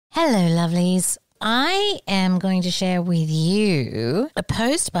Hello, lovelies. I am going to share with you a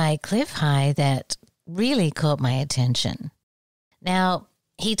post by Clif High that really caught my attention. Now,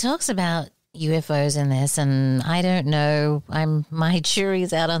 he talks about UFOs in this, and I don't know, my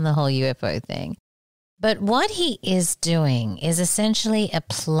jury's out on the whole UFO thing. But what he is doing is essentially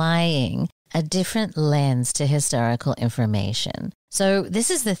applying a different lens to historical information. So this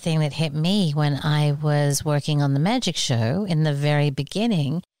is the thing that hit me when I was working on the magic show in the very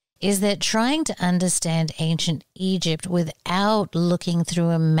beginning, is that trying to understand ancient Egypt without looking through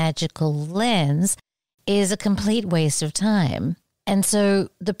a magical lens is a complete waste of time. And so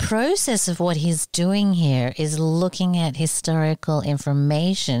the process of what he's doing here is looking at historical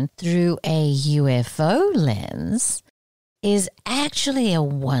information through a UFO lens is actually a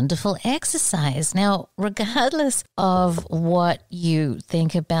wonderful exercise. Now, regardless of what you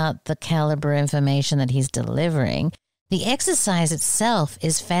think about the caliber of information that he's delivering, the exercise itself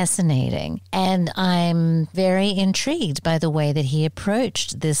is fascinating, and I'm very intrigued by the way that he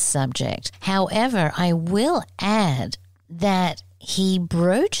approached this subject. However, I will add that he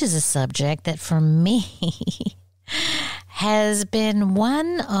broaches a subject that for me has been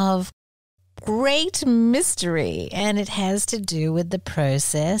one of great mystery, and it has to do with the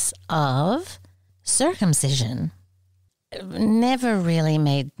process of circumcision. It never really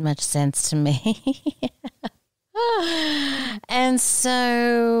made much sense to me. And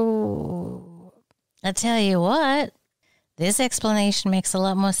so, I tell you what, this explanation makes a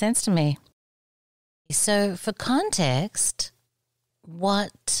lot more sense to me. So, for context,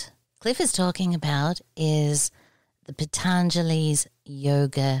 what Clif is talking about is the Patanjali's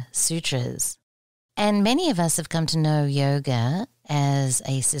Yoga Sutras. And many of us have come to know yoga as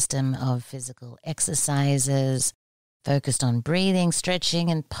a system of physical exercises focused on breathing, stretching,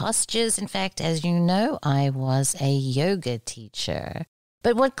 and postures. In fact, as you know, I was a yoga teacher.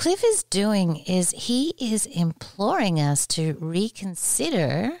 But what Clif is doing is he is imploring us to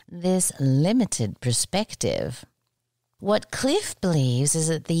reconsider this limited perspective. What Clif believes is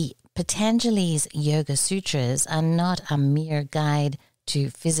that the Patanjali's Yoga Sutras are not a mere guide to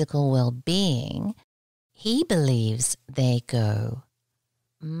physical well-being. He believes they go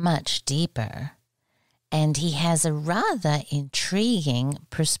much deeper, and he has a rather intriguing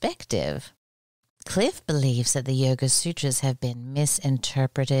perspective. Clif believes that the Yoga Sutras have been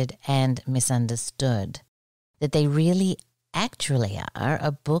misinterpreted and misunderstood, that they really actually are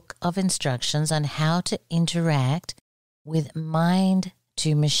a book of instructions on how to interact with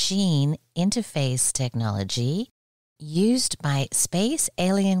mind-to-machine interface technology used by space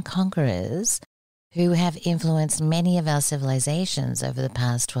alien conquerors who have influenced many of our civilizations over the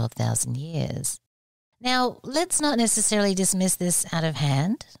past 12,000 years. Now, let's not necessarily dismiss this out of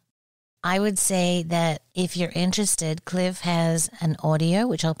hand. I would say that if you're interested, Clif has an audio,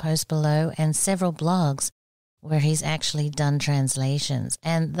 which I'll post below, and several blogs where he's actually done translations.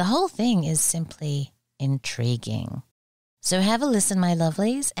 And the whole thing is simply intriguing. So have a listen, my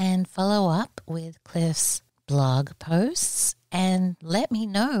lovelies, and follow up with Clif's blog posts and let me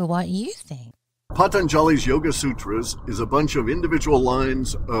know what you think. Patanjali's Yoga Sutras is a bunch of individual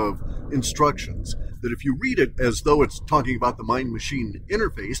lines of instructions that if you read it as though it's talking about the mind-machine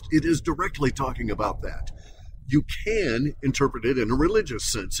interface, it is directly talking about that. You can interpret it in a religious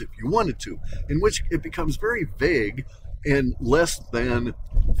sense if you wanted to, in which it becomes very vague and less than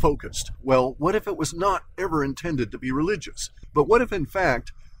focused. Well, what if it was not ever intended to be religious? But what if, in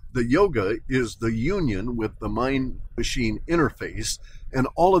fact, the yoga is the union with the mind-machine interface, and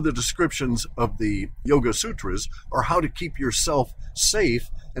all of the descriptions of the Yoga Sutras are how to keep yourself safe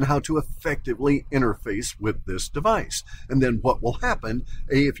and how to effectively interface with this device. And then what will happen,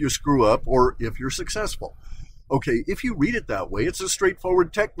 if you screw up or if you're successful. Okay, if you read it that way, it's a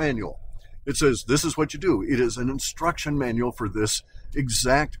straightforward tech manual. It says, this is what you do. It is an instruction manual for this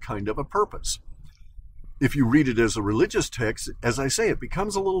exact kind of a purpose. If you read it as a religious text, as I say, it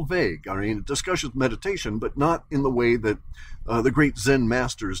becomes a little vague. I mean, it discusses meditation, but not in the way that the great Zen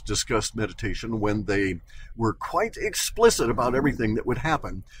masters discussed meditation when they were quite explicit about everything that would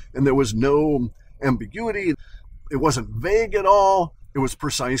happen. And there was no ambiguity. It wasn't vague at all. It was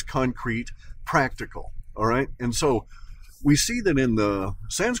precise, concrete, practical. All right? And so we see that in the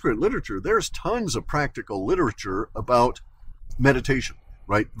Sanskrit literature, there's tons of practical literature about meditation.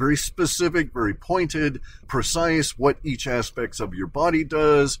 Right? Very specific, very pointed, precise, what each aspect of your body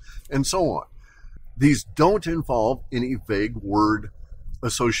does, and so on. These don't involve any vague word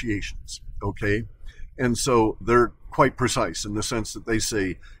associations, okay? And so they're quite precise in the sense that they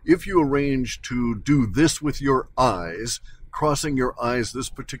say, if you arrange to do this with your eyes, crossing your eyes this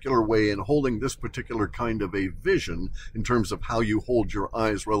particular way and holding this particular kind of a vision in terms of how you hold your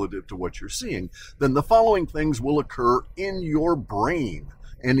eyes relative to what you're seeing, then the following things will occur in your brain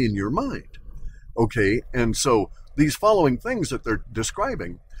and in your mind. Okay, and so these following things that they're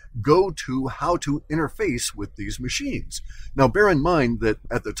describing go to how to interface with these machines. Now, bear in mind that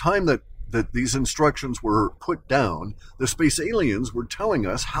at the time that these instructions were put down, the space aliens were telling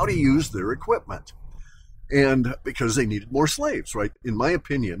us how to use their equipment. And because they needed more slaves, right? In my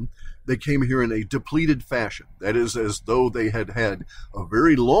opinion, they came here in a depleted fashion. That is, as though they had had a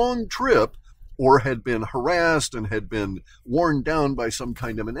very long trip or had been harassed and had been worn down by some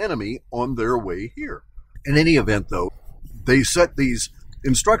kind of an enemy on their way here. In any event, though, they set these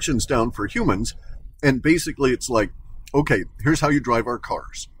instructions down for humans, and basically it's like, okay, here's how you drive our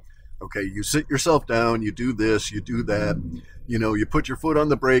cars. Okay, you sit yourself down, you do this, you do that, you put your foot on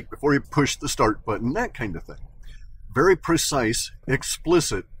the brake before you push the start button, that kind of thing. Very precise,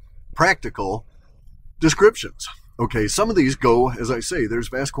 explicit, practical descriptions. Okay, some of these go, as I say, there's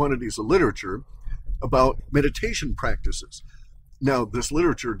vast quantities of literature about meditation practices. Now, this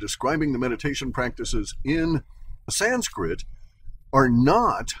literature describing the meditation practices in Sanskrit are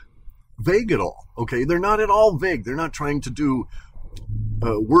not vague at all. Okay, they're not at all vague. They're not trying to do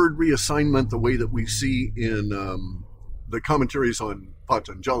word reassignment the way that we see in the commentaries on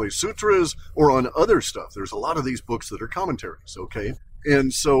Patanjali Sutras or on other stuff. There's a lot of these books that are commentaries, okay?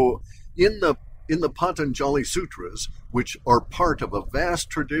 And so in the Patanjali Sutras, which are part of a vast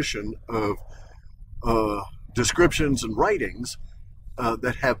tradition of descriptions and writings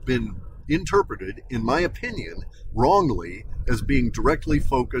that have been interpreted, in my opinion, wrongly as being directly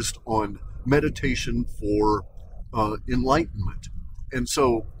focused on meditation for enlightenment. And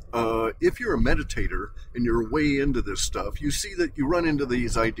so if you're a meditator and you're way into this stuff, you see that you run into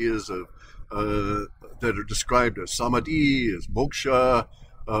these ideas of that are described as samadhi, as moksha.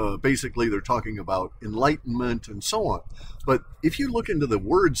 Basically, they're talking about enlightenment and so on. But if you look into the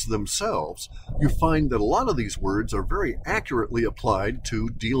words themselves, you find that a lot of these words are very accurately applied to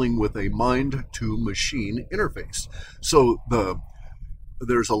dealing with a mind-to-machine interface. So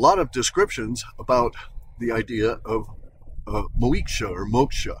there's a lot of descriptions about the idea of moksha or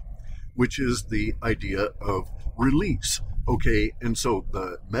moksha, which is the idea of release. Okay, and so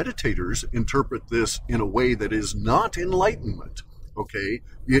the meditators interpret this in a way that is not enlightenment. Okay,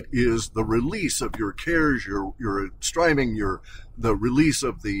 it is the release of your cares, your striving, the release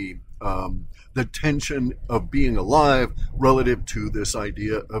of the tension of being alive relative to this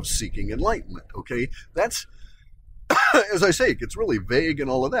idea of seeking enlightenment. Okay, that's, as I say, it gets really vague and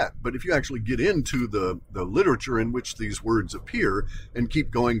all of that. But if you actually get into the literature in which these words appear and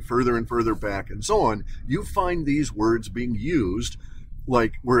keep going further and further back and so on, you find these words being used,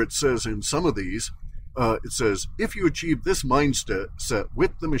 like where it says in some of these, it says, if you achieve this mindset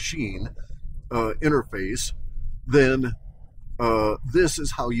with the machine interface, then this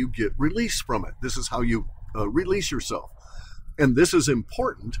is how you get release from it. This is how you release yourself. And this is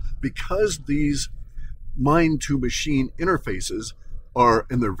important because these mind-to-machine interfaces are,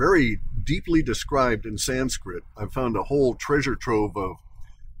 and they're very deeply described in Sanskrit. I've found a whole treasure trove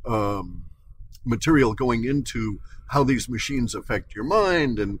of material going into how these machines affect your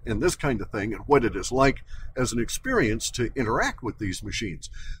mind and this kind of thing, and what it is like as an experience to interact with these machines.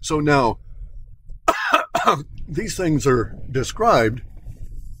 So now, these things are described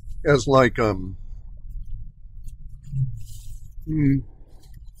as like,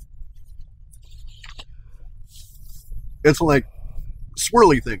 it's like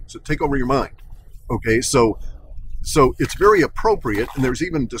swirly things that take over your mind. Okay, so it's very appropriate, and there's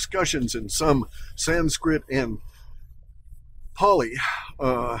even discussions in some Sanskrit and Pali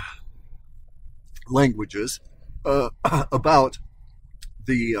languages about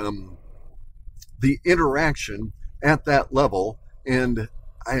the interaction at that level and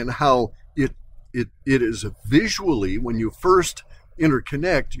how it is visually, when you first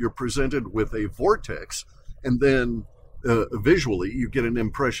interconnect, you're presented with a vortex, and then visually you get an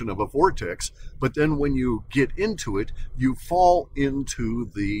impression of a vortex, but then when you get into it, you fall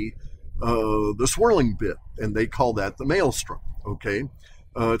into the swirling bit, and they call that the maelstrom. Okay,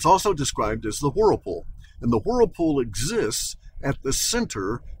 it's also described as the whirlpool, and the whirlpool exists at the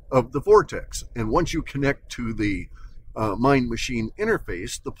center of the vortex. And once you connect to the mind-machine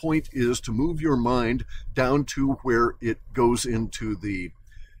interface, the point is to move your mind down to where it goes into the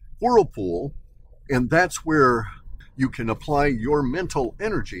whirlpool, and that's where you can apply your mental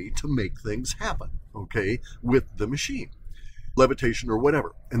energy to make things happen, okay, with the machine, levitation or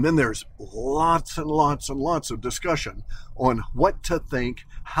whatever. And then there's lots and lots and lots of discussion on what to think,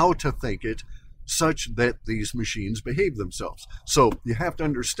 how to think it, such that these machines behave themselves. So you have to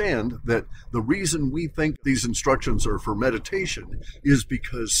understand that the reason we think these instructions are for meditation is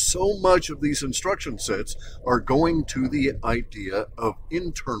because so much of these instruction sets are going to the idea of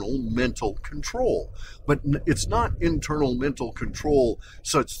internal mental control. But it's not internal mental control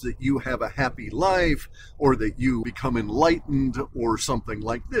such that you have a happy life or that you become enlightened or something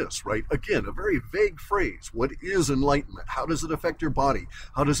like this, right? Again, a very vague phrase. What is enlightenment? How does it affect your body?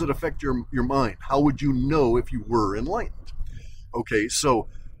 How does it affect your mind? How would you know if you were enlightened? Okay, so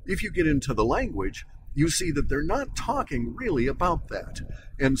if you get into the language, you see that they're not talking really about that.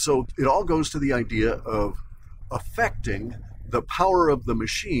 And so it all goes to the idea of affecting the power of the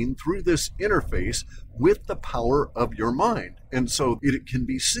machine through this interface with the power of your mind. And so it can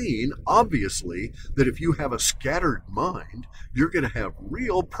be seen, obviously, that if you have a scattered mind, you're going to have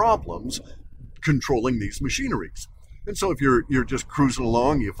real problems controlling these machineries. And so if you're just cruising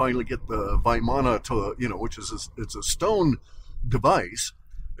along, you finally get the Vimana to, which is it's a stone device,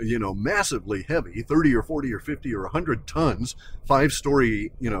 massively heavy, 30 or 40 or 50 or 100 tons,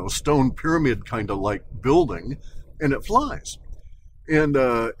 5-story, stone pyramid kind of like building, and it flies. And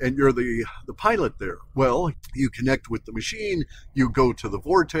you're the pilot there. Well, you connect with the machine, you go to the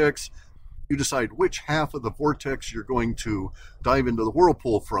vortex, you decide which half of the vortex you're going to dive into the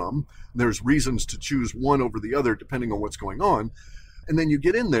whirlpool from. There's reasons to choose one over the other depending on what's going on. And then you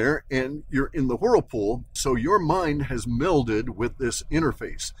get in there and you're in the whirlpool. So your mind has melded with this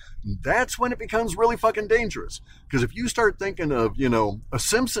interface. That's when it becomes really fucking dangerous. Because if you start thinking of, a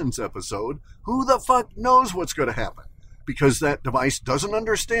Simpsons episode, who the fuck knows what's going to happen? Because that device doesn't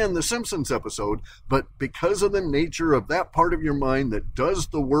understand the Simpsons episode, but because of the nature of that part of your mind that does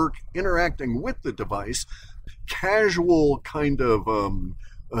the work interacting with the device, casual kind of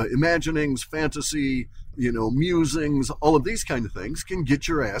imaginings, fantasy, musings, all of these kind of things can get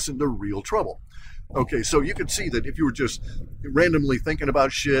your ass into real trouble. Okay, so you could see that if you were just randomly thinking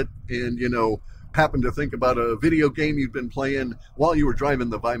about shit and, happen to think about a video game you've been playing while you were driving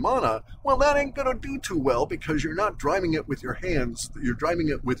the Vimana, well, that ain't going to do too well because you're not driving it with your hands. You're driving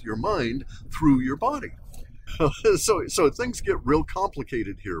it with your mind through your body. So things get real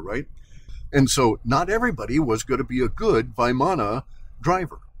complicated here, right? And so not everybody was going to be a good Vimana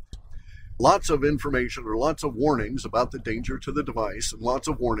driver. Lots of information or lots of warnings about the danger to the device and lots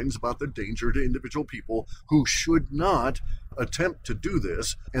of warnings about the danger to individual people who should not attempt to do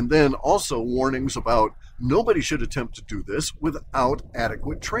this. And then also warnings about nobody should attempt to do this without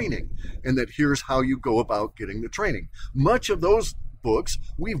adequate training, and that here's how you go about getting the training. Much of those books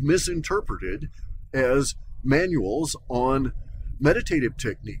we've misinterpreted as manuals on meditative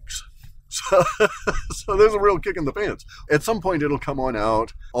techniques. So there's a real kick in the pants. At some point it'll come on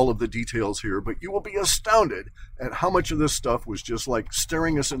out, all of the details here, but you will be astounded at how much of this stuff was just like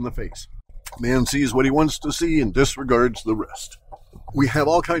staring us in the face. Man sees what he wants to see and disregards the rest. We have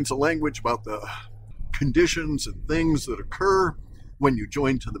all kinds of language about the conditions and things that occur when you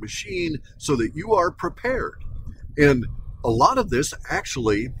join to the machine so that you are prepared. And a lot of this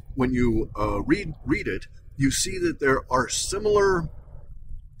actually, when you read it, you see that there are similar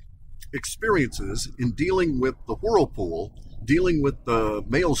experiences in dealing with the whirlpool, dealing with the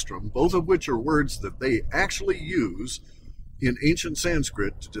maelstrom, both of which are words that they actually use in ancient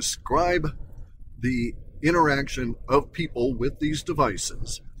Sanskrit to describe the interaction of people with these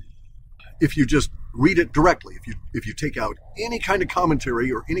devices. If you just read it directly, if you take out any kind of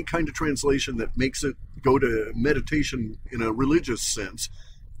commentary or any kind of translation that makes it go to meditation in a religious sense,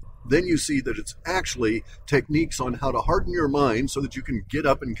 then you see that it's actually techniques on how to harden your mind so that you can get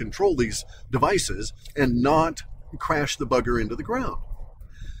up and control these devices and not crash the bugger into the ground.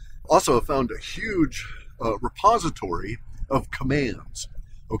 Also, I found a huge repository of commands.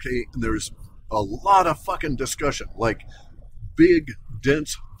 Okay, and there's a lot of fucking discussion, like big,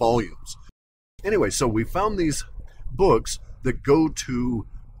 dense volumes. Anyway, so we found these books that go to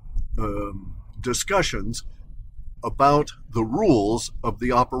discussions about the rules of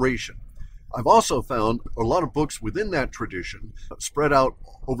the operation. I've also found a lot of books within that tradition spread out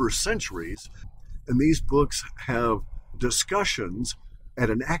over centuries, and these books have discussions at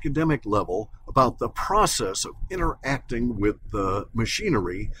an academic level about the process of interacting with the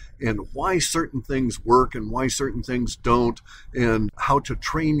machinery and why certain things work and why certain things don't, and how to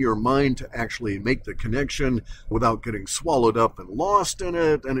train your mind to actually make the connection without getting swallowed up and lost in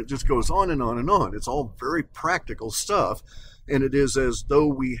it. And it just goes on and on and on. It's all very practical stuff, and it is as though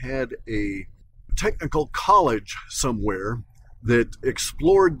we had a technical college somewhere that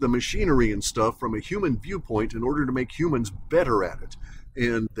explored the machinery and stuff from a human viewpoint in order to make humans better at it.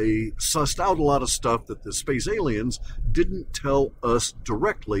 And they sussed out a lot of stuff that the space aliens didn't tell us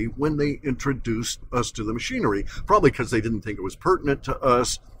directly when they introduced us to the machinery, probably because they didn't think it was pertinent to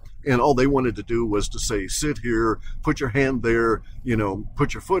us. And all they wanted to do was to say, sit here, put your hand there,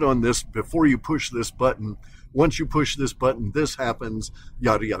 put your foot on this before you push this button. Once you push this button, this happens,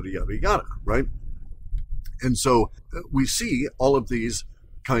 yada, yada, yada, yada, right? And so we see all of these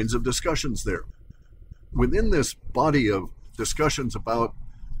kinds of discussions there. Within this body of discussions about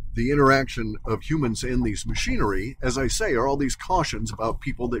the interaction of humans and these machinery, as I say, are all these cautions about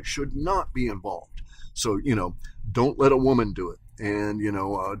people that should not be involved. So, don't let a woman do it. And,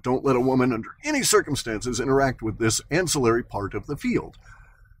 don't let a woman under any circumstances interact with this ancillary part of the field.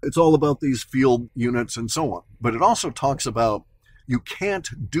 It's all about these field units and so on. But it also talks about you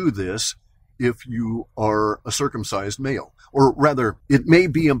can't do this if you are a circumcised male. Or rather, it may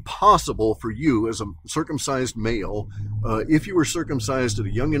be impossible for you as a circumcised male, if you were circumcised at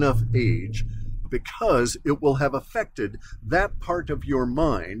a young enough age, because it will have affected that part of your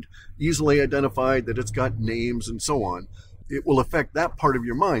mind, easily identified that it's got names and so on. It will affect that part of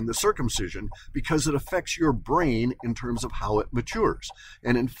your mind, the circumcision, because it affects your brain in terms of how it matures.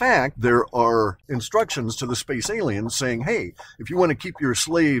 And in fact, there are instructions to the space aliens saying, hey, if you want to keep your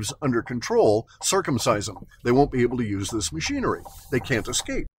slaves under control, circumcise them. They won't be able to use this machinery. They can't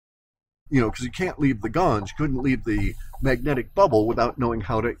escape. Because you can't leave the Gons. You couldn't leave the magnetic bubble without knowing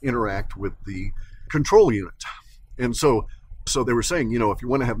how to interact with the control unit. And so they were saying, if you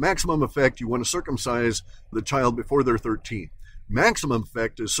want to have maximum effect, you want to circumcise the child before they're 13. Maximum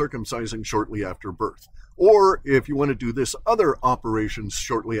effect is circumcising shortly after birth. Or if you want to do this other operations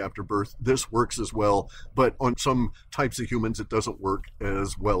shortly after birth, this works as well. But on some types of humans, it doesn't work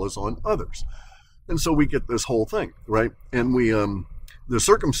as well as on others. And so we get this whole thing, right? And the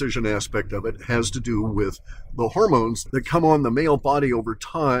circumcision aspect of it has to do with the hormones that come on the male body over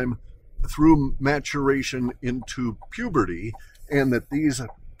time through maturation into puberty, and that these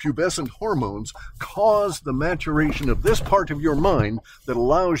pubescent hormones cause the maturation of this part of your mind that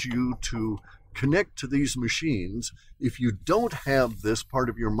allows you to connect to these machines. If you don't have this part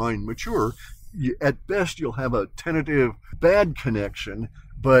of your mind mature, at best you'll have a tentative bad connection,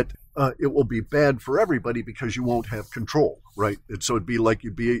 but it will be bad for everybody because you won't have control, right? So it'd be like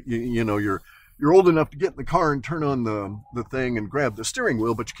you're old enough to get in the car and turn on the thing and grab the steering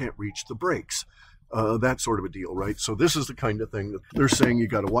wheel, but you can't reach the brakes. That sort of a deal, right? So this is the kind of thing that they're saying you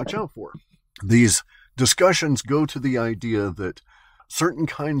got to watch out for. These discussions go to the idea that certain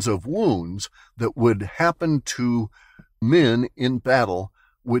kinds of wounds that would happen to men in battle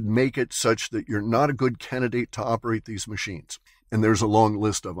would make it such that you're not a good candidate to operate these machines. And there's a long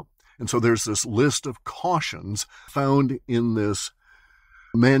list of them. And so there's this list of cautions found in this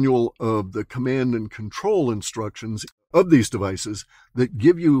manual of the command and control instructions of these devices that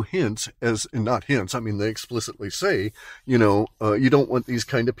give you hints, not hints, they explicitly say, you don't want these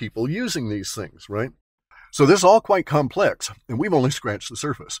kind of people using these things, right? So this is all quite complex, and we've only scratched the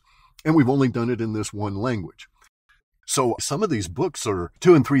surface, and we've only done it in this one language. So some of these books are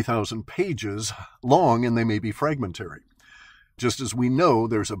 2,000 and 3,000 pages long, and they may be fragmentary. Just as we know,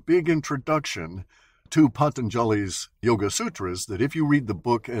 there's a big introduction to Patanjali's Yoga Sutras, that if you read the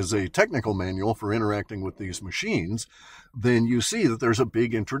book as a technical manual for interacting with these machines, then you see that there's a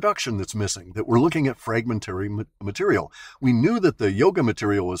big introduction that's missing, that we're looking at fragmentary material. We knew that the yoga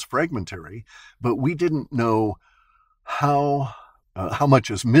material was fragmentary, but we didn't know how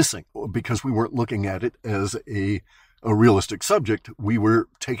much is missing, because we weren't looking at it as a realistic subject. We were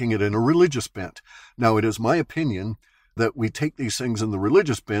taking it in a religious bent. Now, it is my opinion that we take these things in the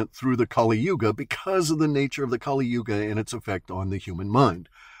religious bent through the Kali Yuga because of the nature of the Kali Yuga and its effect on the human mind.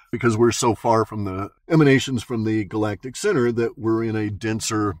 Because we're so far from the emanations from the galactic center that we're in a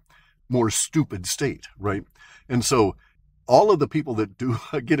denser, more stupid state, right? And so all of the people that do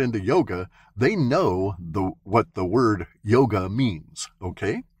get into yoga, they know what the word yoga means,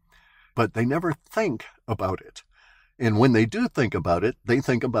 okay? But they never think about it. And when they do think about it, they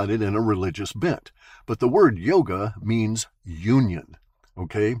think about it in a religious bent. But the word yoga means union,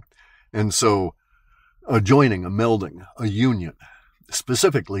 okay? And so a joining, a melding, a union,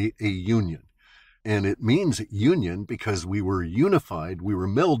 specifically a union. And it means union because we were unified, we were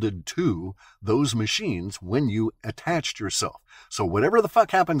melded to those machines when you attached yourself. So whatever the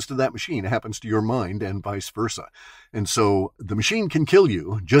fuck happens to that machine happens to your mind and vice versa. And so the machine can kill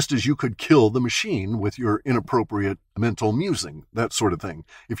you just as you could kill the machine with your inappropriate mental musing, that sort of thing.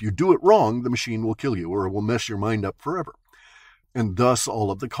 If you do it wrong, the machine will kill you or it will mess your mind up forever. And thus all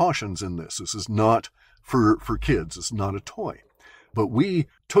of the cautions in this. This is not for kids. It's not a toy. But we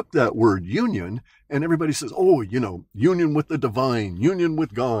took that word union, and everybody says, oh, union with the divine, union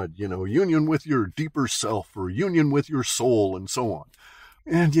with God, union with your deeper self, or union with your soul, and so on.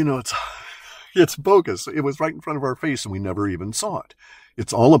 And, it's bogus. It was right in front of our face, and we never even saw it.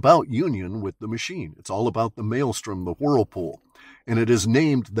 It's all about union with the machine. It's all about the maelstrom, the whirlpool. And it is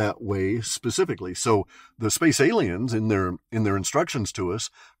named that way specifically. So the space aliens in their instructions to us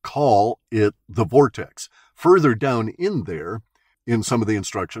call it the vortex. Further down in there, in some of the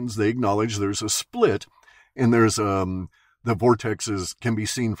instructions, they acknowledge there's a split, and there's the vortexes can be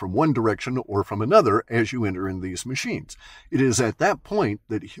seen from one direction or from another as you enter in these machines. It is at that point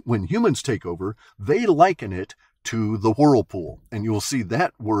that when humans take over, they liken it to the whirlpool. And you'll see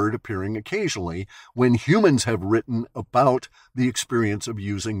that word appearing occasionally when humans have written about the experience of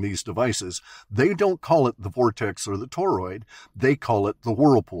using these devices. They don't call it the vortex or the toroid. They call it the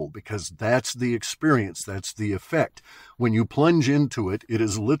whirlpool, because that's the experience. That's the effect. When you plunge into it, it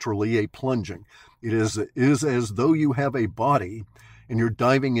is literally a plunging. It is as though you have a body and you're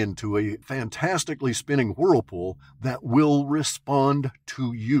diving into a fantastically spinning whirlpool that will respond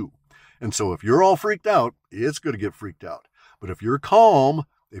to you. And so if you're all freaked out, it's going to get freaked out. But if you're calm,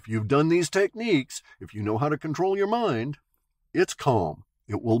 if you've done these techniques, if you know how to control your mind, it's calm.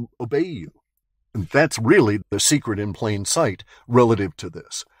 It will obey you. And that's really the secret in plain sight relative to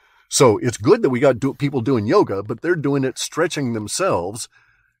this. So it's good that we got people doing yoga, but they're doing it stretching themselves,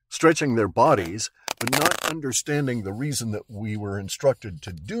 stretching their bodies, but not understanding the reason that we were instructed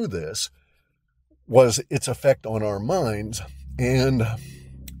to do this was its effect on our minds. And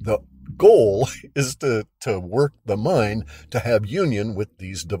the goal is to work the mind to have union with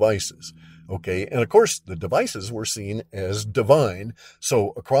these devices. Okay. And of course, the devices were seen as divine.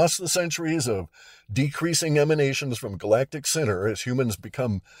 So across the centuries of decreasing emanations from galactic center, as humans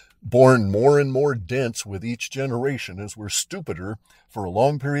become born more and more dense with each generation, as we're stupider for a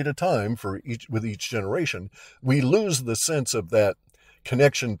long period of time with each generation, we lose the sense of that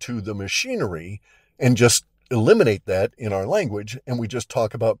connection to the machinery and just eliminate that in our language, and we just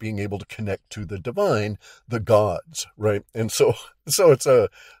talk about being able to connect to the divine, the gods, right? And so it's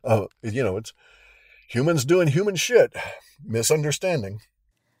it's humans doing human shit, misunderstanding.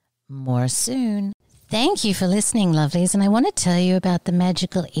 More soon. Thank you for listening, lovelies, and I want to tell you about the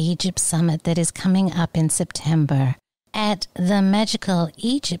Magical Egypt Summit that is coming up in September. At the Magical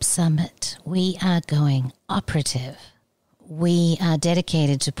Egypt Summit, we are going operative. We are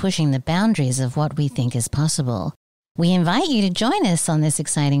dedicated to pushing the boundaries of what we think is possible. We invite you to join us on this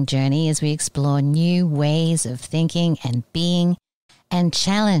exciting journey as we explore new ways of thinking and being and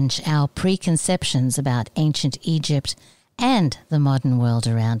challenge our preconceptions about ancient Egypt and the modern world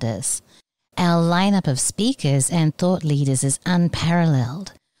around us. Our lineup of speakers and thought leaders is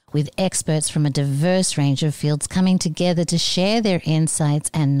unparalleled, with experts from a diverse range of fields coming together to share their insights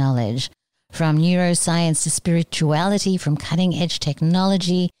and knowledge. From neuroscience to spirituality, from cutting-edge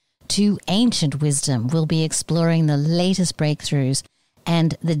technology to ancient wisdom, we'll be exploring the latest breakthroughs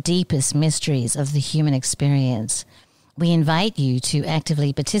and the deepest mysteries of the human experience. We invite you to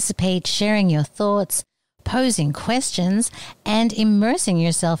actively participate, sharing your thoughts, posing questions, and immersing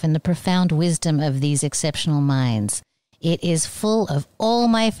yourself in the profound wisdom of these exceptional minds. It is full of all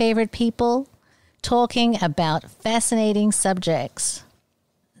my favorite people talking about fascinating subjects.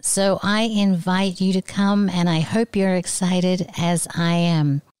 So I invite you to come, and I hope you're excited as I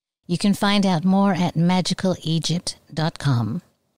am. You can find out more at magicalegypt.com.